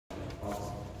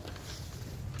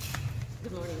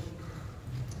Good morning.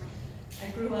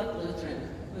 I grew up Lutheran,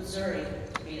 Missouri,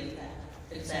 to be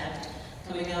exact,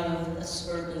 coming out of a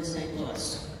suburban St.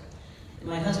 Louis. And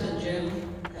my husband Jim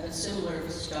had a similar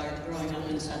start growing up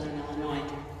in southern Illinois.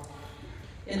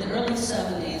 In the early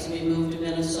 70s, we moved to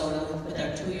Minnesota with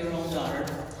our 2-year-old daughter,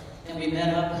 and we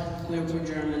met up, we were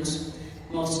Germans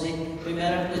mostly, we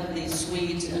met up with the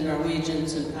Swedes and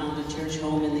Norwegians and found a church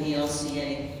home in the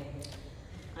ELCA.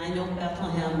 I know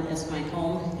Bethlehem as my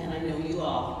home, and I know you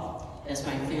all as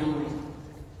my family.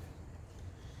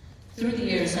 Through the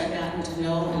years, I've gotten to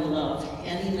know and love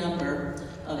any number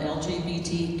of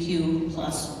LGBTQ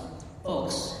plus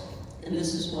folks, and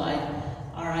this is why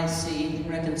RIC,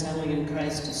 Reconciling in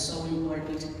Christ, is so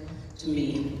important to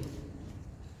me.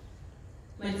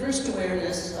 My first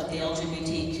awareness of the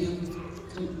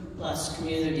LGBTQ plus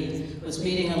community was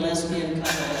meeting a lesbian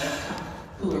couple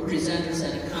who were presenters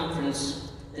at a conference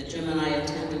that Jim and I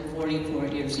attended 44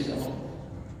 years ago.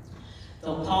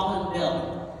 Though Paul and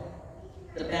Bill,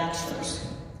 the bachelors,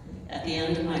 at the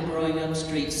end of my growing up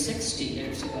street 60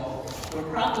 years ago, were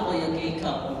probably a gay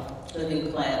couple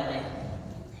living quietly.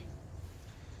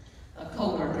 A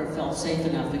coworker felt safe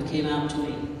enough and came out to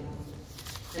me.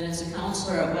 And as a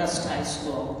counselor at West High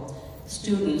School,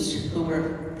 students who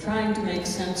were trying to make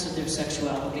sense of their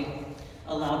sexuality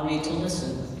allowed me to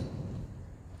listen.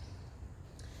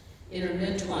 In her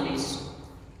mid-20s,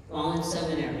 while in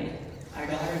seminary, our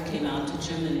daughter came out to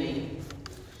Jim and me.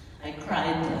 I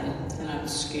cried then, and I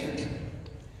was scared.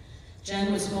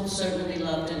 Jen was most certainly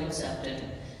loved and accepted,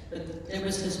 but there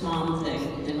was this mom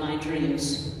thing in my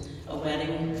dreams, a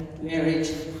wedding, marriage,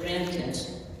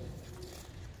 grandkids.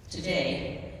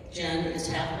 Today, Jen is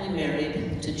happily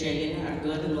married to Jane, our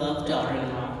good and loved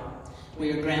daughter-in-law.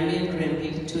 We are Grammy and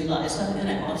Grampy to Eliza and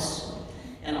Alice,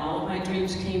 and all of my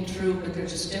dreams came true, but they're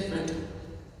just different.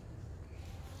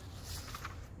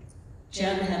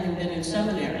 Jen, having been in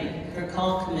seminary, her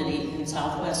call committee in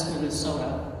Southwest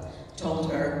Minnesota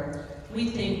told her,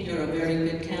 "We think you're a very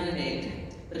good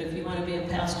candidate, but if you want to be a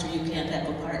pastor, you can't have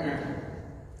a partner."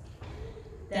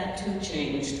 That too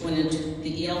changed when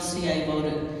the ELCA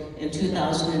voted in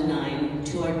 2009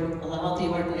 to allow the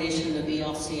ordination of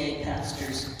ELCA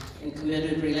pastors in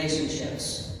committed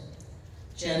relationships.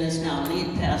 Jen is now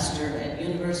lead pastor at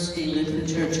University Lutheran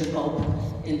Church of Hope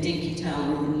in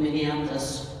Dinkytown in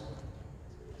Minneapolis.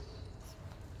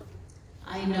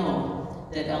 I know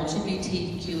that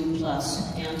LGBTQ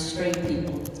plus and straight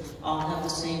people all have the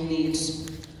same needs.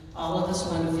 All of us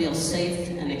want to feel safe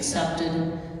and accepted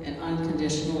and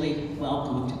unconditionally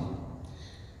welcomed.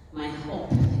 My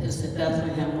hope is that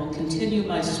Bethlehem will continue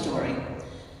my story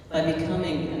by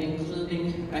becoming an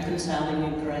including, reconciling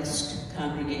in Christ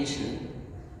congregation.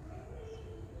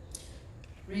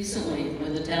 Recently,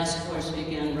 when the task force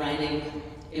began writing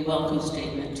a welcome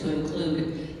statement to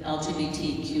include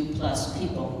LGBTQ plus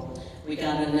people, we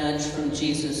got a nudge from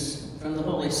Jesus, from the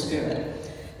Holy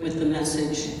Spirit, with the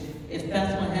message, if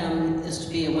Bethlehem is to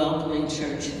be a welcoming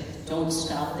church, don't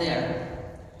stop there.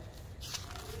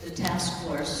 The task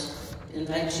force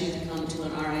invites you to come to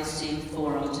an RIC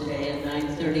forum today at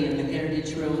 9:30 in the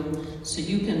Heritage Room so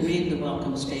you can read the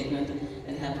welcome statement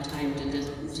and have time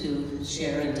to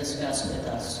share and discuss with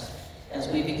us as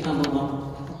we become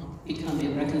a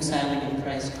Reconciling in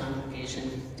Christ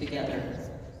congregation together.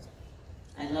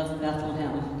 I love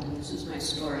Bethlehem, and this is my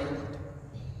story.